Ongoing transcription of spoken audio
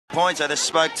Points. I just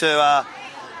spoke to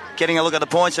getting a look at the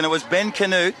points, and it was Ben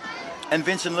Canute and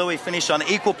Vincent Louis finished on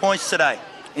equal points today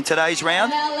in today's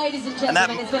round. And that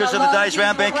because of the day's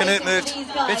round, Ben Canute moved.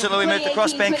 Vincent Louis moved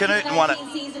across Ben Canute and won it.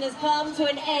 Season has come to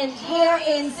an end here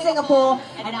in Singapore,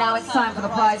 and now it's time for the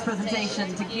prize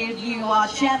presentation to give you our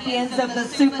champions of the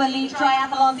Super League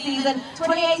Triathlon season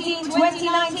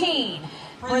 2018-2019.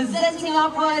 Presenting our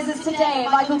prizes today,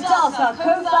 Michael Dalsa,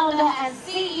 co-founder and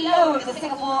CEO of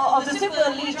the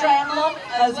Super League Triathlon,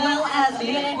 as well as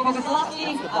Leonid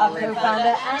Boguslavsky, our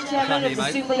co-founder and chairman of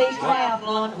the Super League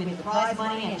Triathlon, with the prize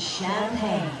money and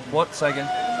champagne. What? Say again.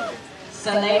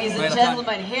 So, ladies and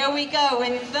gentlemen, here we go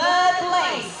in third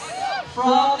place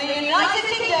from the United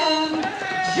Kingdom,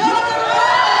 Jonathan.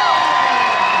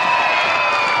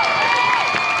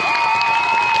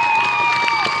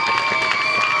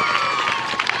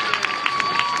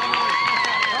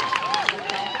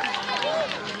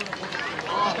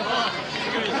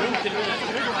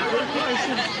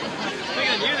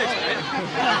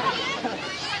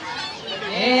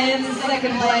 In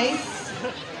second place,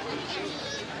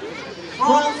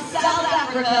 from South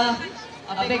Africa,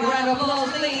 a big round of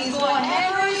applause please for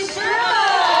HENRI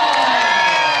SCHOEMAN.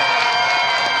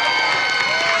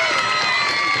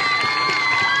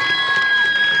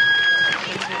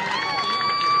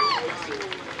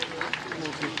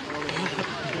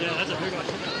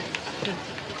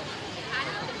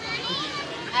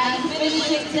 And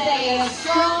finishing today as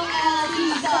strong as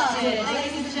he started,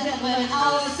 ladies and gentlemen,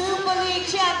 our Super League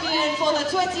champion for the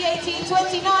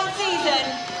 2018-29 season,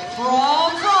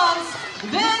 from France,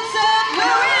 Vincent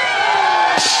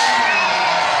Luis!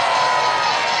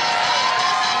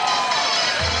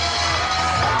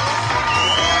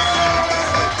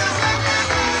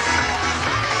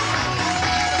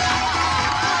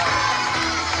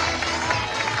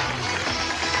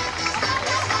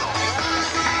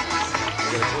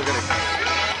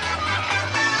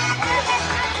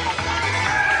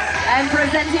 And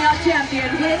presenting our champion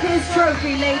with his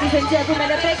trophy, ladies and gentlemen,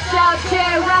 a big shout,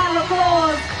 cheer, round of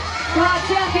applause for our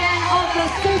champion of the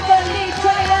Super League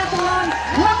Triathlon.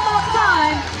 One more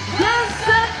time,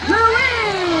 Vincent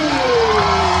Luis!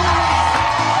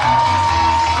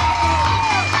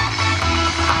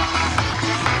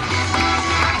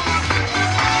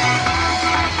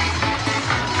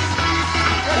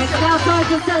 It's now time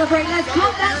to celebrate. Let's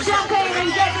pop that champagne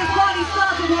and get this party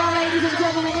started here, ladies and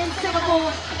gentlemen, in Singapore.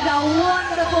 A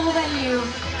wonderful venue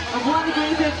of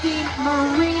 1:15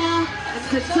 Marina in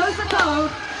Sentosa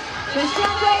Cove. The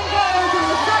champagne goes and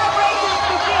the celebrations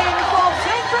begin for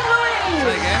Vincent Luis.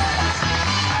 Say again.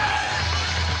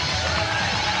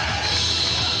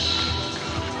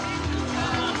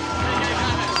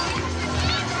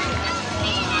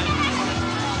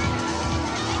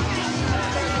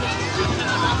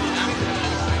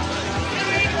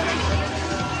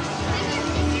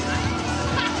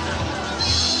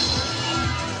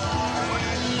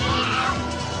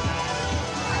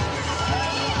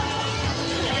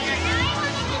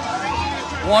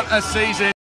 What a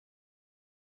season.